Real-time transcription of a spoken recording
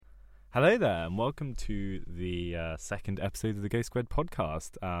Hello there, and welcome to the second episode of the Go Squared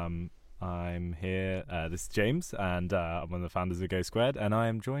podcast. I'm here, this is James, and I'm one of the founders of Go Squared, and I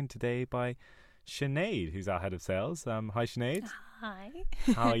am joined today by Sinead, who's our head of sales. Hi, Sinead. Hi.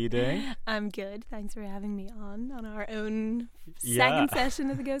 How are you doing? I'm good. Thanks for having me on our own second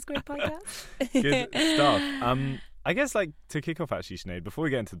session of the Go Squared podcast. Good stuff. I guess, to kick off, actually, Sinead, before we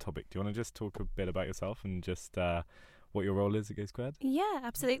get into the topic, do you want to just talk a bit about yourself and just what your role is at Go Squared? Yeah,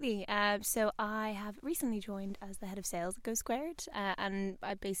 absolutely. So I have recently joined as the head of sales at Go Squared, and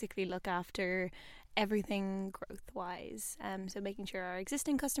I basically look after everything growth-wise. So making sure our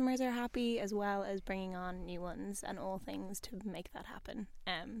existing customers are happy, as well as bringing on new ones and all things to make that happen,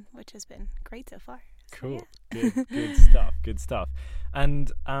 which has been great so far. Cool. So, yeah. Good stuff.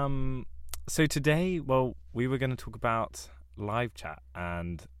 And so today, we were going to talk about live chat,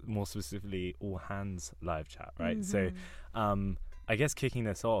 and more specifically all hands live chat, right? Mm-hmm. So I guess kicking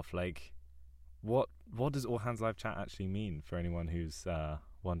this off, what does all hands live chat actually mean for anyone who's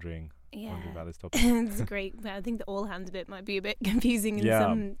wondering about this topic? It's great. I think the all hands bit might be a bit confusing in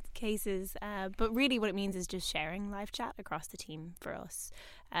some cases, but really what it means is just sharing live chat across the team for us.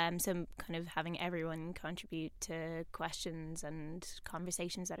 So kind of having everyone contribute to questions and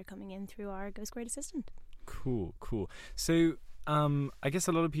conversations that are coming in through our Go Squared Assistant. Cool. So I guess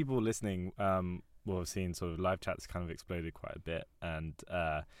a lot of people listening will have seen sort of live chats kind of exploded quite a bit, and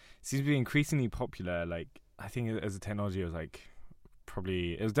seems to be increasingly popular. I think as a technology, it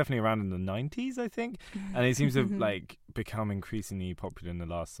was definitely around in the 90s, I think, and it seems to have become increasingly popular in the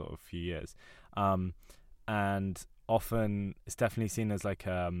last sort of few years, and often it's definitely seen as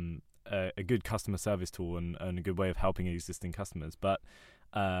a good customer service tool and a good way of helping existing customers, but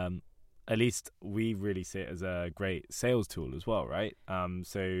at least we really see it as a great sales tool as well, right?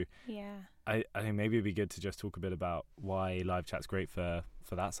 So yeah, I think maybe it'd be good to just talk a bit about why live chat's great for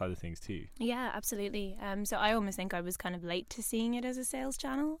that side of things too. Yeah, absolutely. So I almost think I was kind of late to seeing it as a sales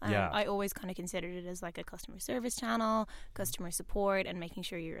channel. I always kind of considered it as a customer service channel, customer support, and making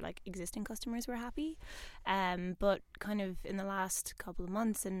sure your existing customers were happy. But kind of in the last couple of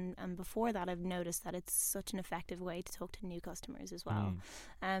months and before that, I've noticed that it's such an effective way to talk to new customers as well.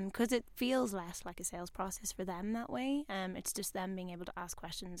 Because it feels less like a sales process for them that way. It's just them being able to ask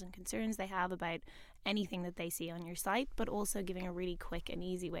questions and concerns they have about anything that they see on your site, but also giving a really quick and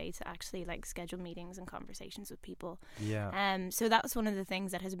easy way to actually schedule meetings and conversations with people. So that was one of the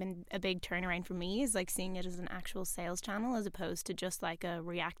things that has been a big turnaround for me, is seeing it as an actual sales channel as opposed to just a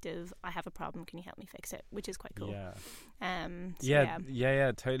reactive, I have a problem, can you help me fix it, which is quite cool.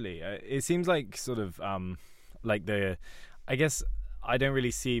 Totally. It seems sort of I guess I don't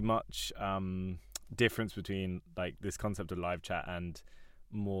really see much difference between this concept of live chat and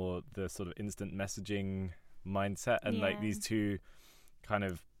more the sort of instant messaging mindset, and these two kind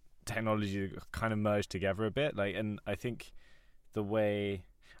of technology kind of merge together a bit, and I think the way,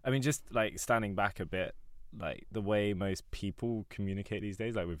 just standing back a bit, the way most people communicate these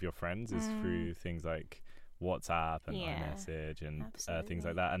days, with your friends, is through things like WhatsApp and iMessage and things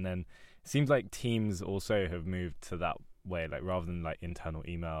like that. And then it seems like Teams also have moved to that way, rather than internal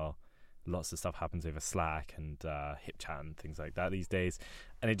email, lots of stuff happens over Slack and HipChat and things like that these days.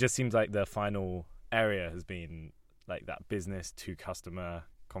 And it just seems like the final area has been that business to customer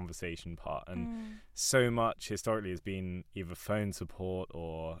conversation part, and so much historically has been either phone support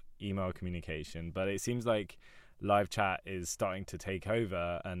or email communication, but it seems like live chat is starting to take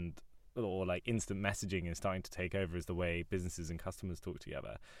over, or instant messaging is starting to take over as the way businesses and customers talk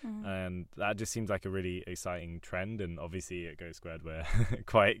together. And that just seems like a really exciting trend, and obviously at Go Squared we're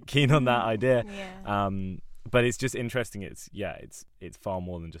quite keen on that idea. But it's just interesting. It's far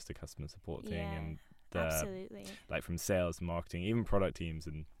more than just a customer support thing, and absolutely, from sales, marketing, even product teams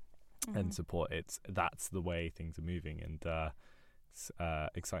and support, that's the way things are moving, and it's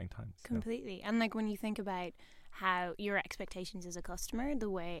exciting times. Completely. And when you think about how your expectations as a customer, the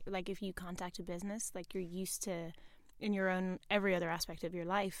way if you contact a business, you're used to in your own every other aspect of your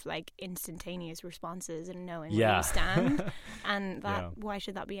life, instantaneous responses and knowing where you stand, and that why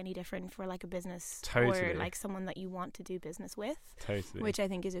should that be any different for a business or someone that you want to do business with? Totally. Which I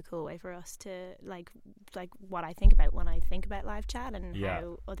think is a cool way for us to what I think about when I think about live chat, and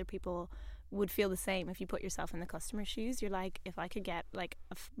how other people would feel the same if you put yourself in the customer's shoes. You're if I could get a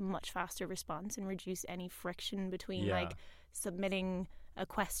much faster response and reduce any friction between submitting a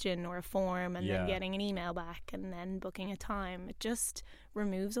question or a form and then getting an email back and then booking a time, it just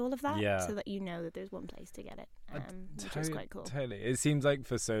removes all of that, so that that there's one place to get it, which is quite cool. Totally. It seems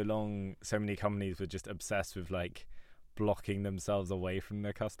for so long so many companies were just obsessed with blocking themselves away from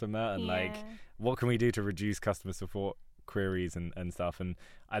the customer, and what can we do to reduce customer support queries and stuff. And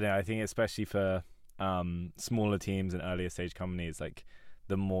I don't know, I think especially for smaller teams and earlier stage companies, like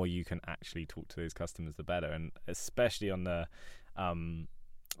the more you can actually talk to those customers, the better. And especially on the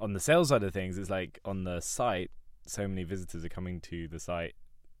sales side of things, it's like on the site, so many visitors are coming to the site,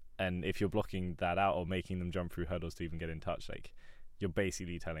 and if you're blocking that out or making them jump through hurdles to even get in touch, like you're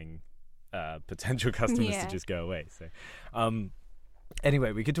basically telling potential customers to just go away. So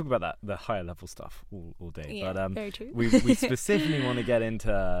anyway, we could talk about the higher level stuff all day, but very true. we specifically want to get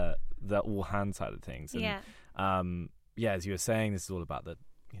into the all hand side of things. And, as you were saying, this is all about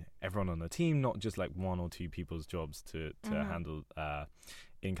everyone on the team, not just like one or two people's jobs to handle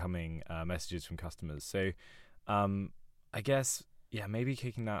incoming messages from customers. So I guess maybe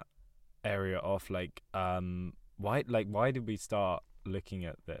kicking that area off, like why did we start looking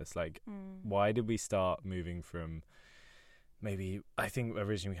at this? Like why did we start moving from maybe, I think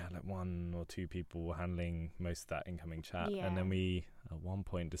originally we had like one or two people handling most of that incoming chat, and then we at one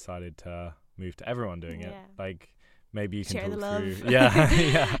point decided to move to everyone doing it. Like maybe you can share talk the love. through.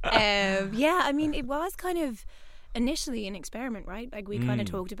 I mean, it was kind of initially an experiment, right? Like we kind of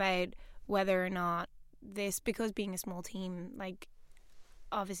talked about whether or not this, because being a small team, like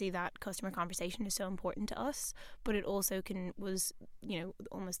obviously that customer conversation is so important to us, but it also was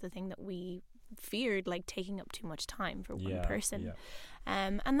almost the thing that we feared, like taking up too much time for one person.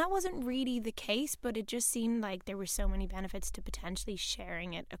 And that wasn't really the case, but it just seemed like there were so many benefits to potentially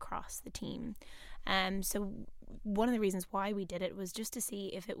sharing it across the team. So one of the reasons why we did it was just to see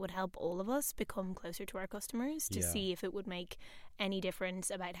if it would help all of us become closer to our customers, to see if it would make any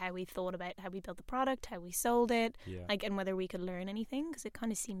difference about how we thought about how we built the product, how we sold it, like, and whether we could learn anything, because it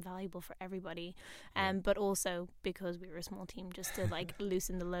kind of seemed valuable for everybody. But also because we were a small team, just to like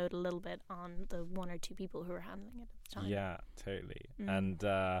loosen the load a little bit on the one or two people who were handling it at the time. Yeah, totally. And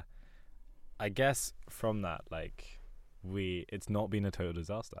I guess from that, like, it's not been a total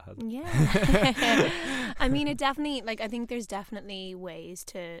disaster, has it? Yeah. I mean, it definitely, like, I think there's definitely ways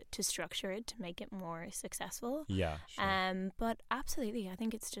to structure it to make it more successful. Yeah, sure. But absolutely, I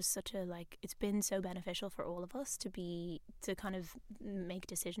think it's just such a, like, it's been so beneficial for all of us to kind of make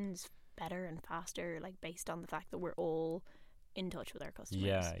decisions better and faster, like, based on the fact that we're all in touch with our customers.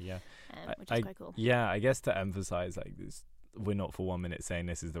 Yeah. Which is quite cool. Yeah, I guess to emphasize, like, this, we're not for 1 minute saying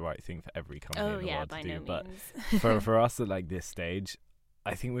this is the right thing for every company in the world to do, but for us at like this stage,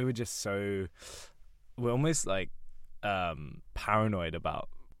 I think we were just we're almost like paranoid about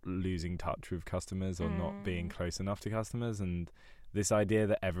losing touch with customers or not being close enough to customers, and this idea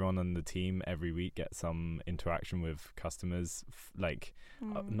that everyone on the team every week gets some interaction with customers, like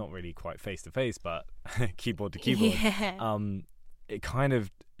not really quite face to face, but keyboard to keyboard.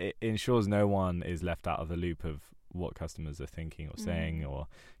 It ensures no one is left out of the loop of what customers are thinking or saying or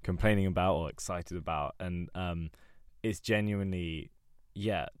complaining about or excited about. And it's genuinely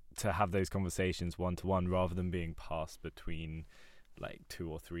to have those conversations one-to-one rather than being passed between like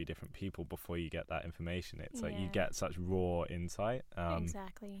 2 or 3 different people before you get that information. It's like you get such raw insight.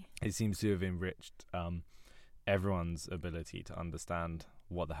 Exactly. It seems to have enriched everyone's ability to understand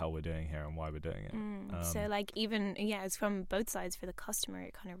what the hell we're doing here and why we're doing it. So like even it's from both sides. For the customer,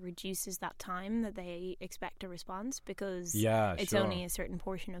 it kind of reduces that time that they expect a response, because it's only a certain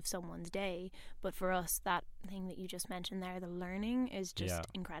portion of someone's day. But for us, that thing that you just mentioned there, the learning is just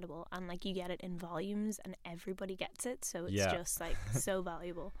incredible, and like you get it in volumes and everybody gets it, so it's just like so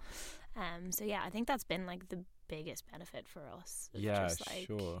valuable. So I think that's been like the biggest benefit for us, just like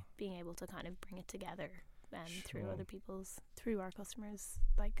being able to kind of bring it together through our customers,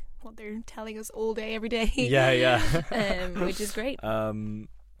 like what they're telling us all day, every day. Which is great.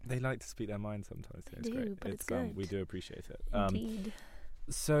 They like to speak their mind sometimes. It's great. But it's good. We do appreciate it. Indeed.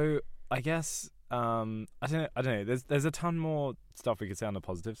 So I guess I don't know. There's a ton more stuff we could say on the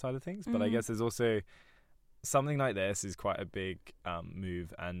positive side of things, but I guess there's also something like this is quite a big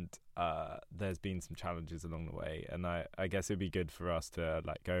move, and there's been some challenges along the way, and I guess it'd be good for us to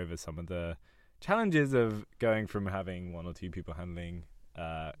like go over some of the challenges of going from having 1 or 2 people handling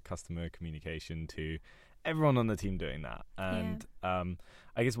customer communication to everyone on the team doing that. And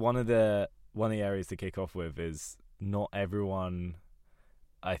I guess one of the areas to kick off with is not everyone,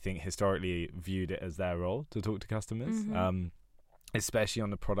 I think, historically viewed it as their role to talk to customers, especially on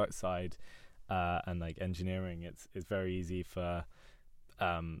the product side and like engineering. It's very easy for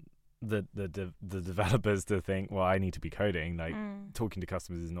the developers to think, well, I need to be coding, like talking to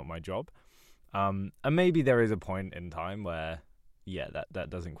customers is not my job. And maybe there is a point in time where that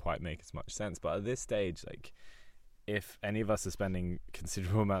doesn't quite make as much sense, but at this stage, like, if any of us are spending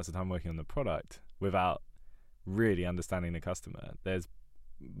considerable amounts of time working on the product without really understanding the customer, there's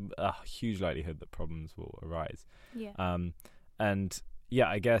a huge likelihood that problems will arise. Yeah. And yeah,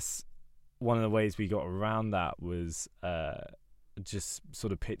 I guess one of the ways we got around that was just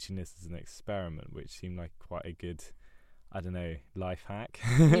sort of pitching this as an experiment, which seemed like quite a good, I don't know, life hack.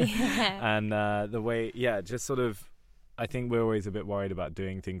 Yeah. And the way, just sort of, I think we're always a bit worried about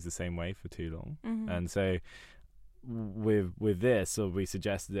doing things the same way for too long. Mm-hmm. And so with this, so we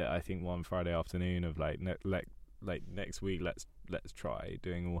suggested it, I think, one Friday afternoon of like next week, let's try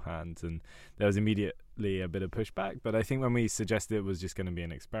doing all hands, and there was immediately a bit of pushback. But I think when we suggested it was just going to be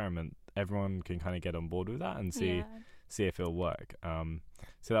an experiment, everyone can kind of get on board with that and see if it'll work.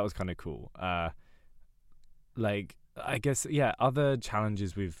 So that was kind of cool. Like, I guess, other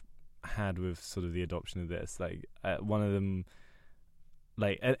challenges we've had with sort of the adoption of this, like one of them,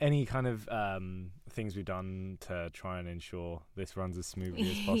 like any kind of things we've done to try and ensure this runs as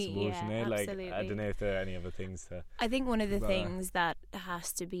smoothly as possible. Yeah, like, absolutely. I don't know if there are any other things to... I think one of the things that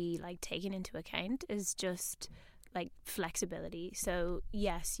has to be like taken into account is just like flexibility. So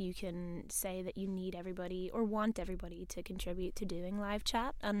yes, you can say that you need everybody or want everybody to contribute to doing live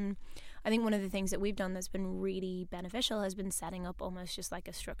chat, and I think one of the things that we've done that's been really beneficial has been setting up almost just like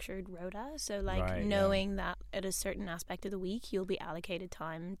a structured rota. So like knowing that at a certain aspect of the week you'll be allocated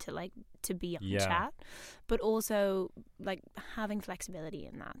time to be on chat, but also like having flexibility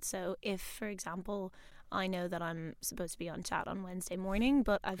in that. So if, for example, I know that I'm supposed to be on chat on Wednesday morning,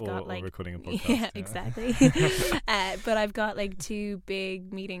 but I've got like... Or recording a podcast. Yeah, exactly. But I've got like 2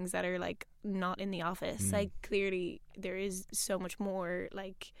 big meetings that are like not in the office. Like clearly there is so much more,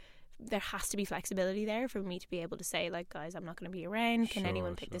 like there has to be flexibility there for me to be able to say like, guys, I'm not going to be around. Can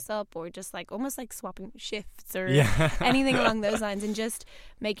anyone pick this up? Or just like almost like swapping shifts or anything along those lines, and just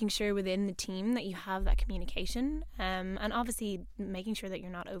making sure within the team that you have that communication. And obviously making sure that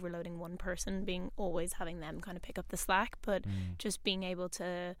you're not overloading one person, being always having them kind of pick up the slack, but just being able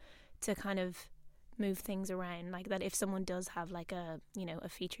to kind of move things around, like that if someone does have like a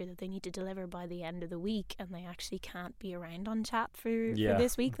feature that they need to deliver by the end of the week and they actually can't be around on chat for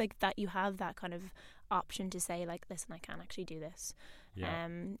this week, like that you have that kind of option to say like, listen, I can't actually do this.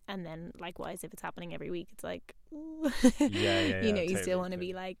 And then likewise if it's happening every week, it's like you totally, still want to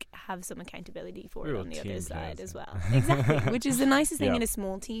be like have some accountability for it on the other side as well. Exactly. Which is the nicest thing in a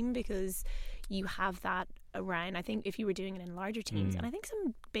small team, because you have that around. I think if you were doing it in larger teams, and I think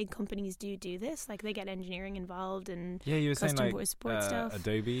some big companies do this, like they get engineering involved and you were saying like support stuff.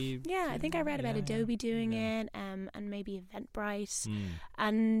 Adobe. I think I read about Adobe doing it, and maybe Eventbrite,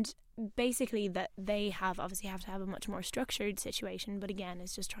 and basically that they obviously have to have a much more structured situation, but again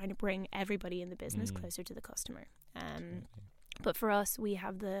it's just trying to bring everybody in the business closer to the customer. But for us, we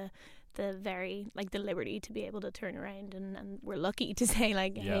have the very like the liberty to be able to turn around, and we're lucky to say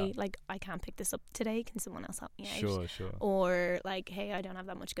like, hey, like I can't pick this up today, can someone else help me out? Sure. Or like, hey, I don't have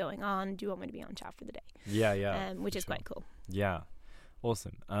that much going on, do you want me to be on chat for the day? Which is quite cool.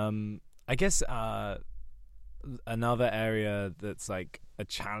 Awesome. I guess another area that's like a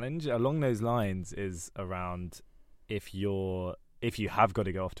challenge along those lines is around if you have got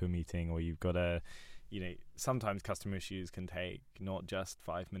to go off to a meeting, or you've got to, sometimes customer issues can take not just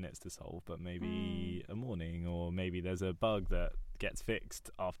 5 minutes to solve, but maybe a morning, or maybe there's a bug that gets fixed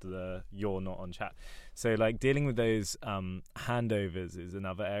after you're not on chat. So like dealing with those handovers is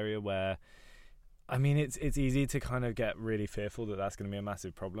another area where, I mean, it's easy to kind of get really fearful that that's going to be a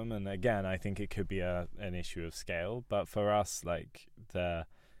massive problem. And again, I think it could be an issue of scale. But for us, like the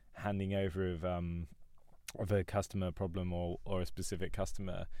handing over of a customer problem or a specific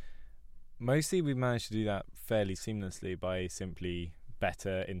customer, mostly we've managed to do that fairly seamlessly by simply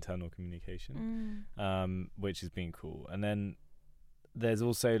better internal communication, which has been cool. And then there's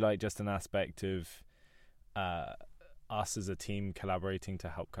also like just an aspect of us as a team collaborating to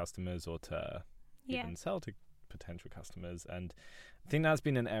help customers or to even sell to potential customers. And I think that's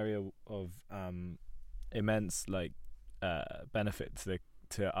been an area of immense like benefit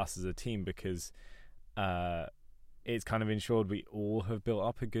to us as a team, because it's kind of ensured we all have built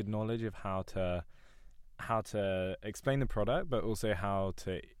up a good knowledge of how to explain the product, but also how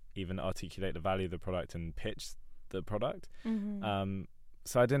to even articulate the value of the product and pitch the product.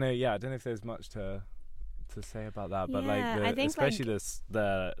 So I don't know if there's much to say about that, but I think especially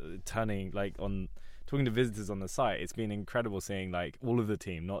the turning like on talking to visitors on the site, it's been incredible seeing like all of the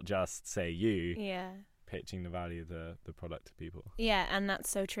team, not just say you pitching the value of the product to people. And that's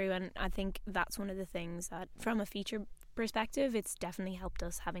so true. And I think that's one of the things that from a feature perspective, it's definitely helped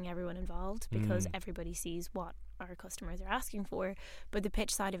us having everyone involved, because everybody sees what our customers are asking for. But the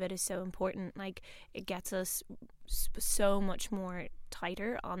pitch side of it is so important. Like, it gets us so much more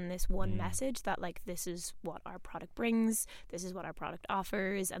tighter on this one message that, like, this is what our product brings, this is what our product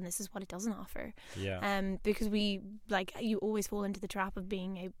offers, and this is what it doesn't offer. Because we, like, you always fall into the trap of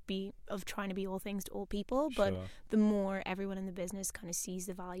of trying to be all things to all people, but the more everyone in the business kind of sees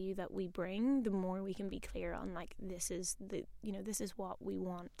the value that we bring, the more we can be clear on, like, this is what we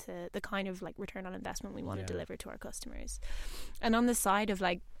want to, the kind of, like, return on investment we want to deliver to our customers. And on the side of,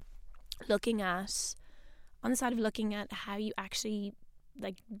 like, looking at how you actually,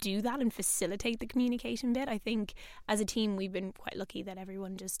 like, do that and facilitate the communication bit, I think as a team we've been quite lucky that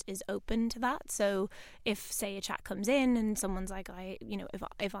everyone just is open to that. So if, say, a chat comes in and someone's like,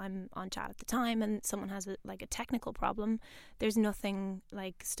 if I'm on chat at the time and someone has a technical problem, there's nothing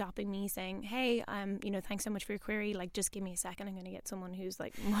like stopping me saying, hey, thanks so much for your query, like, just give me a second, I'm going to get someone who's,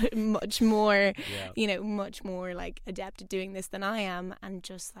 like, much more like adept at doing this than I am, and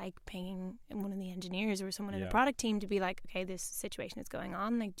just, like, pinging one of the engineers or someone in the product team to be like, okay, this situation is going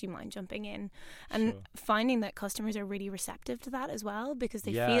on, like, do you mind jumping in? And finding that customers are really receptive to that as well, because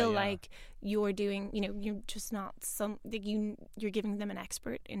they feel like you're doing, you're just not you're giving them an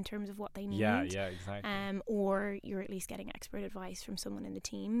expert in terms of what they need. Exactly. Or you're at least getting expert advice from someone in the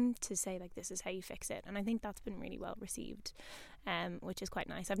team to say, like, this is how you fix it. And I think that's been really well received, which is quite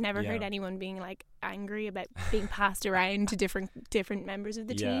nice. I've never heard anyone being, like, angry about being passed around to different members of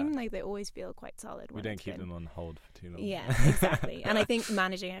the team. Like, they always feel quite solid. We don't keep them on hold for too long. Yeah, exactly. And I think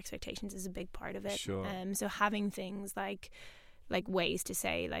managing expectations is a big part of it. So having things like ways to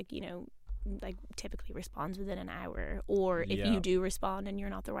say, like, like, typically responds within an hour, or if you do respond and you're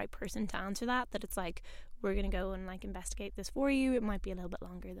not the right person to answer that it's like, we're going to go and, like, investigate this for you. It might be a little bit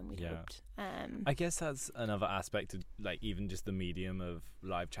longer than we'd hoped. I guess that's another aspect of, like, even just the medium of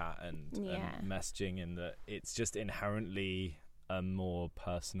live chat and messaging, in that it's just inherently a more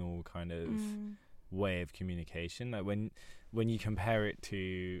personal kind of way of communication. Like, when you compare it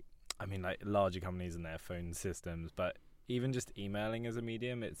to, I mean, like, larger companies and their phone systems, but even just emailing as a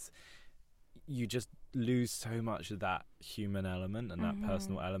medium, you just lose so much of that human element and that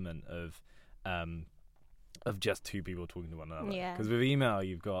personal element of just two people talking to one another. Because with email,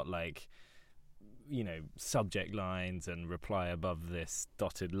 you've got, like, subject lines and reply above this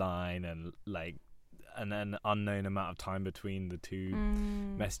dotted line, and, like, and an unknown amount of time between the two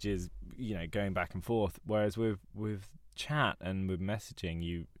messages, going back and forth. Whereas with chat and with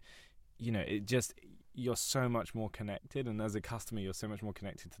messaging, it just, you're so much more connected, and as a customer you're so much more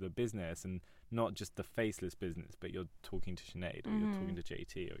connected to the business, and not just the faceless business, but you're talking to Sinead, or you're talking to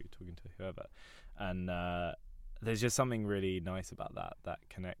JT, or you're talking to whoever, and there's just something really nice about that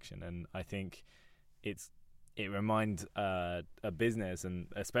connection. And I think it reminds a business, and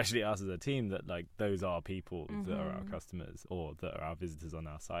especially us as a team, that, like, those are people that are our customers, or that are our visitors on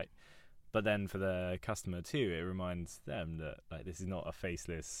our site. But then for the customer too, it reminds them that, like, this is not a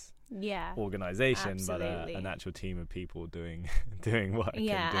faceless organization, but an actual team of people doing work.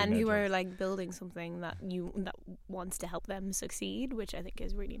 And who are, like, building something that wants to help them succeed, which I think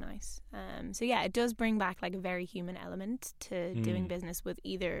is really nice. It does bring back, like, a very human element to doing business with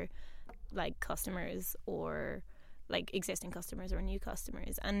either, like, customers or, like, existing customers or new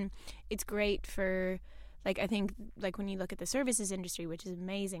customers. And it's great for, like, I think, like, when you look at the services industry, which is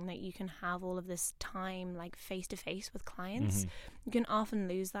amazing that you can have all of this time, like, face to face with clients, you can often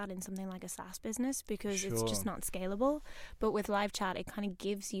lose that in something like a SaaS business, because it's just not scalable. But with live chat, it kind of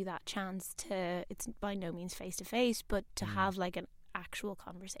gives you that chance to, it's by no means face to face, but to have, like, an actual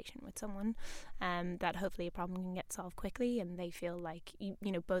conversation with someone, that hopefully a problem can get solved quickly, and they feel like,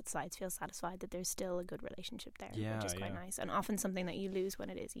 both sides feel satisfied that there's still a good relationship there, which is quite nice, and often something that you lose when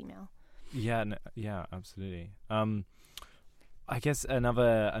it is email. Yeah, absolutely. I guess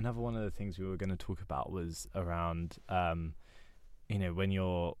another one of the things we were going to talk about was around,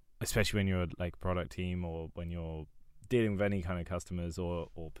 especially when you're, like, product team, or when you're dealing with any kind of customers or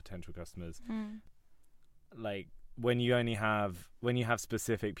potential customers, like, when you have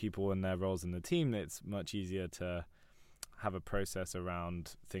specific people and their roles in the team, it's much easier to have a process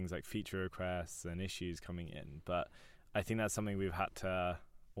around things like feature requests and issues coming in. But I think that's something we've had to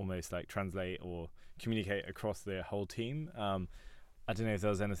almost, like, translate or communicate across the whole team. I don't know if there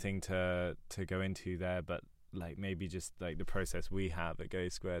was anything to go into there, but, like, maybe just, like, the process we have at Go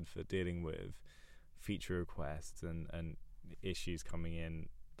Squared for dealing with feature requests and issues coming in,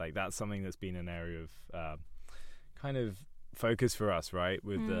 like, that's something that's been an area of kind of focus for us, right,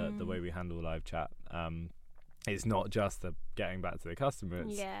 with the way we handle live chat. It's not just the getting back to the customer,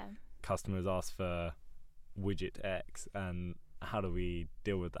 it's customers ask for widget X, and how do we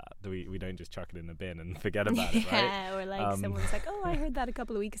deal with that? We don't just chuck it in the bin and forget about it, right? Yeah, or like someone's like, oh, I heard that a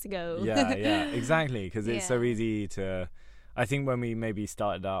couple of weeks ago. Yeah, exactly, because it's so easy to... I think when we maybe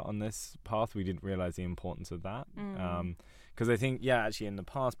started out on this path, we didn't realize the importance of that. Because I think, actually in the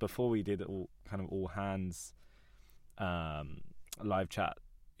past, before we did all hands live chat,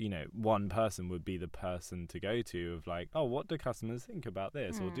 one person would be the person to go to of like, oh, what do customers think about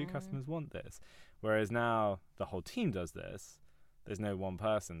this? Or do customers want this? Whereas now the whole team does this. There's no one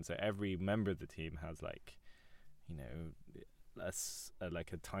person. So every member of the team has like,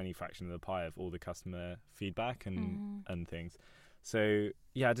 like a tiny fraction of the pie of all the customer feedback and things. So,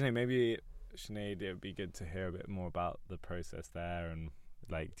 I don't know, maybe Sinead, it would be good to hear a bit more about the process there, and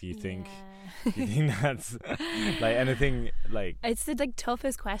like, do you think that's like anything like... It's the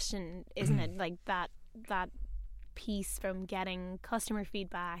toughest question, isn't it? Like that piece from getting customer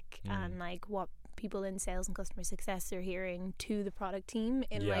feedback and like what people in sales and customer success are hearing to the product team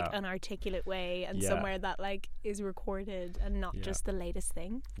in like an articulate way, and somewhere that like is recorded and not just the latest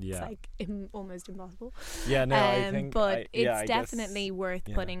thing. It's like almost impossible. I think, but it's definitely worth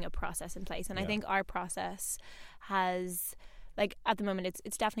putting a process in place, and I think our process has, like, at the moment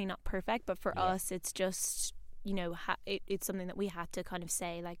it's definitely not perfect, but for us it's just it's something that we had to kind of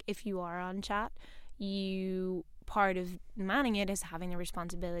say, like, if you are on chat, part of manning it is having the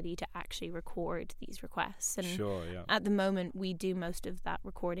responsibility to actually record these requests. And at the moment we do most of that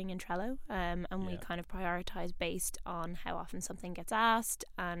recording in Trello, and we kind of prioritize based on how often something gets asked,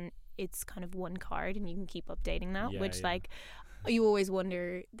 and it's kind of one card and you can keep updating that, which like you always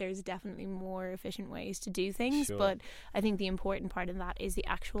wonder, there's definitely more efficient ways to do things, but I think the important part of that is the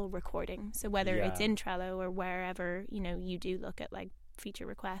actual recording. So whether it's in Trello or wherever you do look at like feature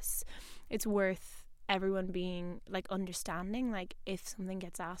requests, it's worth everyone being like understanding, like, if something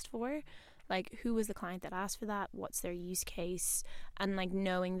gets asked for, like, who was the client that asked for that, what's their use case, and like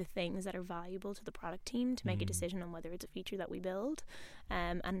knowing the things that are valuable to the product team to make a decision on whether it's a feature that we build,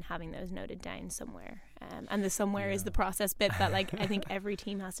 and having those noted down somewhere, and the somewhere is the process bit that like I think every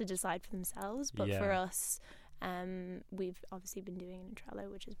team has to decide for themselves, but for us we've obviously been doing it in Trello,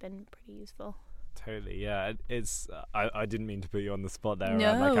 which has been pretty useful. Totally, it's I didn't mean to put you on the spot there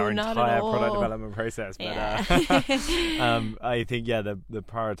around like our entire product development process, but I think the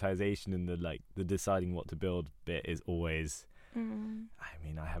prioritization and the deciding what to build bit is always I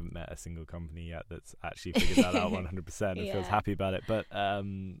mean, I haven't met a single company yet that's actually figured that out 100% and feels happy about it, but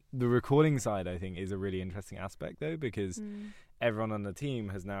the recording side I think is a really interesting aspect though, because everyone on the team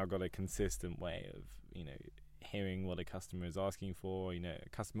has now got a consistent way of hearing what a customer is asking for. A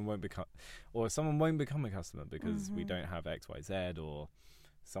customer won't become, or someone won't become a customer because we don't have XYZ, or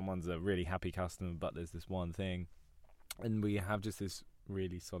someone's a really happy customer but there's this one thing, and we have just this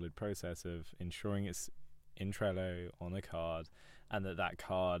really solid process of ensuring it's in Trello on a card, and that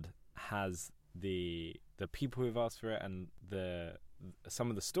card has the people who've asked for it and some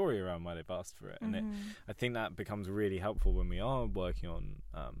of the story around why they've asked for it, and I think that becomes really helpful when we are working on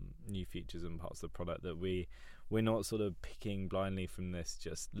new features and parts of the product, that we're not sort of picking blindly from this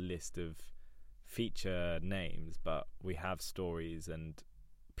just list of feature names, but we have stories and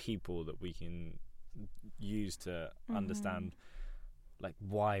people that we can use to understand like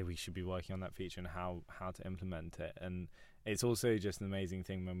why we should be working on that feature and how to implement it. And it's also just an amazing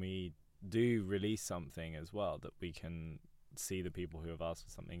thing when we do release something as well, that we can see the people who have asked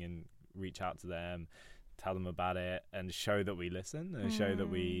for something and reach out to them, tell them about it, and show that we listen and show that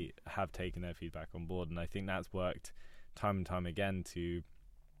we have taken their feedback on board. And I think that's worked time and time again to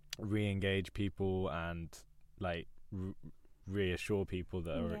re-engage people and like reassure people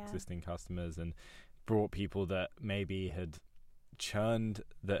that are existing customers, and brought people that maybe had churned,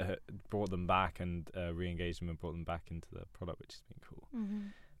 that brought them back and re-engaged them and brought them back into the product, which has been cool.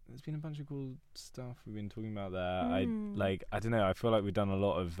 There's been a bunch of cool stuff we've been talking about there. I don't know, I feel like we've done a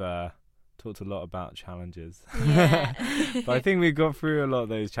lot of talked a lot about challenges, but I think we got through a lot of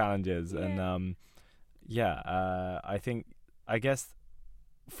those challenges, and I guess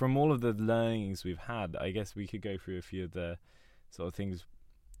from all of the learnings we've had, I guess we could go through a few of the sort of things,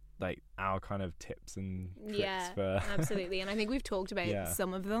 like our kind of tips and tricks for absolutely. And I think we've talked about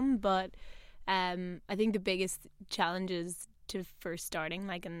some of them, but I think the biggest challenges to first starting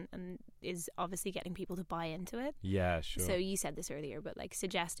and is obviously getting people to buy into it. So you said this earlier, but like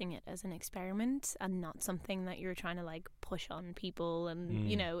suggesting it as an experiment and not something that you're trying to like push on people,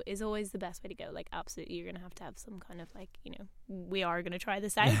 and is always the best way to go. Like, absolutely, you're gonna have to have some kind of like we are gonna try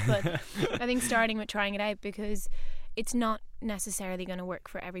this out, but I think starting with trying it out, because it's not necessarily going to work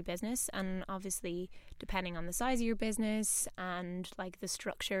for every business, and obviously depending on the size of your business and like the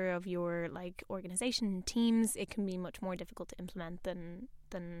structure of your like organization teams, it can be much more difficult to implement than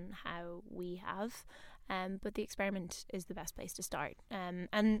how we have. But the experiment is the best place to start,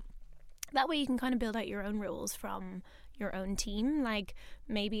 and that way you can kind of build out your own rules from your own team. Like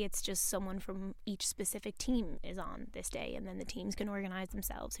maybe it's just someone from each specific team is on this day, and then the teams can organize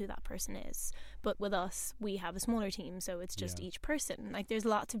themselves who that person is. But with us, we have a smaller team, so it's just each person. Like there's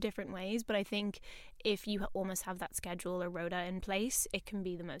lots of different ways, but I think if you almost have that schedule or rota in place, it can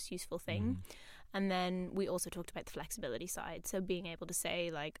be the most useful thing. And then we also talked about the flexibility side. So being able to say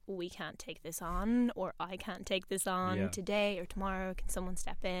like, we can't take this on, or I can't take this on today or tomorrow. Can someone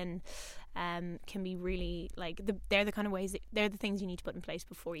step in? Can be really like, they're the kind of ways, they're the things you need to put in place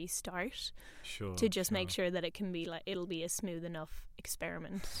before you start. To just make sure that it can be like, it'll be a smooth enough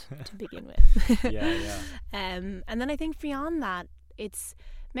experiment to begin with. And then I think beyond that, it's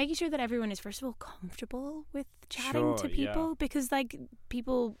making sure that everyone is first of all comfortable with chatting to people, because like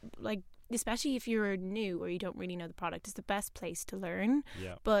people like, especially if you're new or you don't really know the product, is the best place to learn.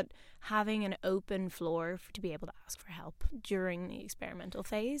 But having an open floor to be able to ask for help during the experimental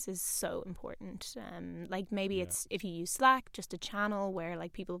phase is so important. Like maybe it's, if you use Slack, just a channel where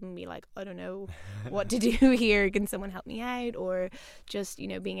like people can be like, I don't know what to do here, can someone help me out? Or just, you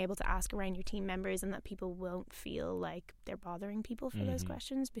know, being able to ask around your team members, and that people won't feel like they're bothering people for those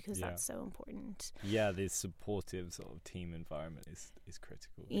questions, because that's so important. The supportive sort of team environment is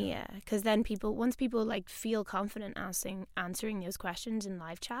critical. Because then once people like feel confident answering those questions in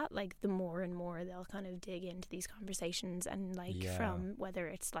live chat, like the more and more they'll kind of dig into these conversations, and like from whether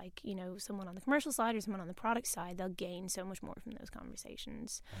it's like, you know, someone on the commercial side or someone on the product side, they'll gain so much more from those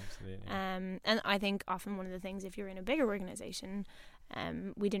conversations. Absolutely. And I think often one of the things, if you're in a bigger organization,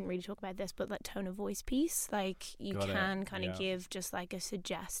 we didn't really talk about this, but that tone of voice piece, like you can kind of give just like a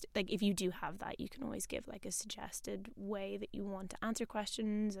like if you do have that, you can always give like a suggested way that you want to answer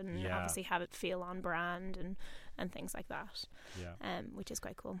questions, and obviously have it feel on brand and things like that, which is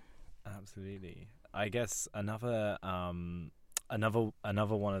quite cool. Absolutely. I guess another one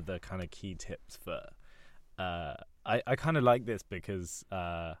of the kind of key tips for I kind of like this because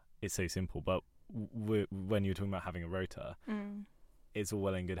it's so simple, but when you're talking about having a rota, it's all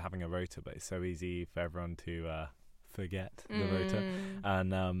well and good having a rota, but it's so easy for everyone to forget the rota.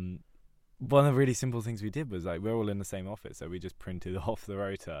 And one of the really simple things we did was like, we're all in the same office, so we just printed off the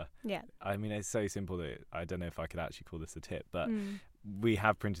rota. I mean, it's so simple that I don't know if I could actually call this a tip, but we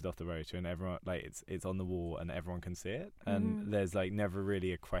have printed off the rota, and everyone, like, it's on the wall and everyone can see it, and there's like never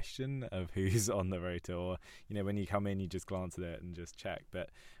really a question of who's on the rota, or, you know, when you come in you just glance at it and just check. But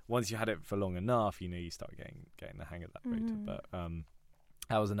once you had it for long enough, you know, you start getting the hang of that rota. But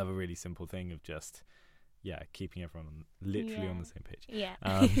that was another really simple thing of just keeping everyone literally on the same page.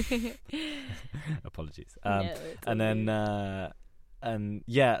 Apologies. And then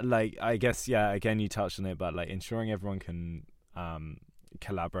like, I guess again, you touched on it, but like ensuring everyone can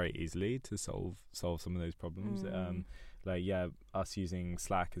collaborate easily to solve some of those problems. Us using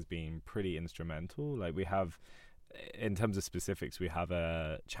Slack has been pretty instrumental. Like, we have, in terms of specifics, we have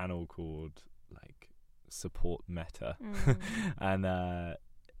a channel called like Support Meta, and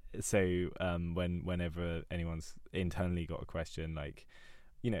so whenever anyone's internally got a question, like,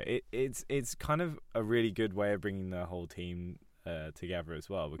 you know, it's kind of a really good way of bringing the whole team together as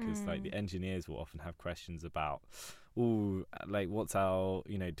well, because like the engineers will often have questions about, like, what's our,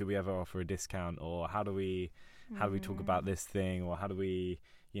 you know, do we ever offer a discount, or how do we talk about this thing, or how do we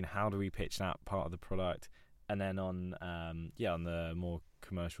pitch that part of the product? And then on the more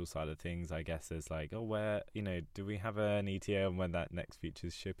commercial side of things, I guess there's like, where, you know, do we have an ETA on when that next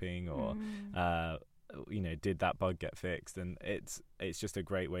feature's shipping, or you know, did that bug get fixed? And it's just a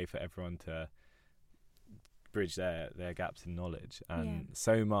great way for everyone to bridge their gaps in knowledge, and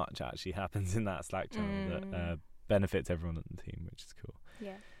so much actually happens in that Slack channel that benefits everyone on the team, which is cool.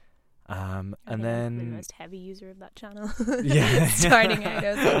 And then the most heavy user of that channel. Starting out,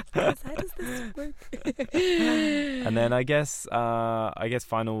 I was like, how does this work? And then I guess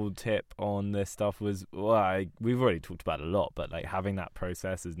final tip on this stuff was, we've already talked about it a lot, but like having that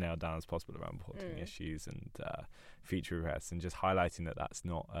process as nailed down as possible around reporting issues and feature requests, and just highlighting that that's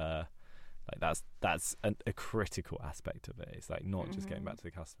not like that's a critical aspect of it. It's like not just getting back to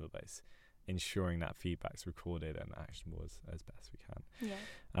the customer base, ensuring that feedback's recorded and actionable as best we can.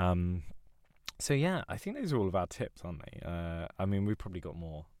 So I think those are all of our tips, aren't they? I mean, we've probably got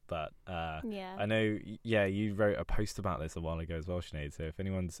more, but I know you wrote a post about this a while ago as well, Sinead. So if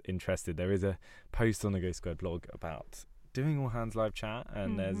anyone's interested, there is a post on the Go Squared blog about doing All Hands Live Chat,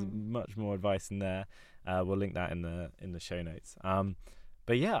 and there's much more advice in there. We'll link that in the show notes.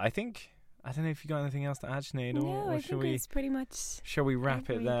 But yeah, I don't know if you got anything else to add, Sinead, or I think it's pretty much. Shall we wrap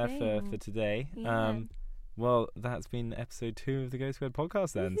it there for today? Yeah. Well, that's been episode 2 of the Go Squared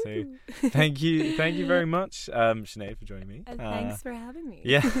podcast then. So thank you very much, Sinead, for joining me. Thanks for having me.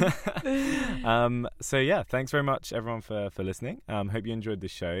 Yeah. So yeah, thanks very much everyone for listening. Hope you enjoyed the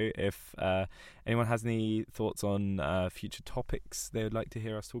show. If anyone has any thoughts on future topics they would like to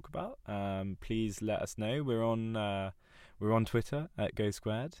hear us talk about, please let us know. We're on Twitter at Go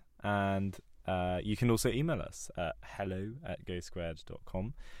Squared, and you can also email us at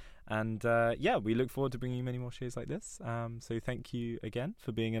hello@gosquared.com. And yeah, we look forward to bringing you many more shows like this. So thank you again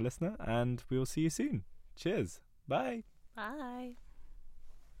for being a listener, and we will see you soon. Cheers. Bye. Bye.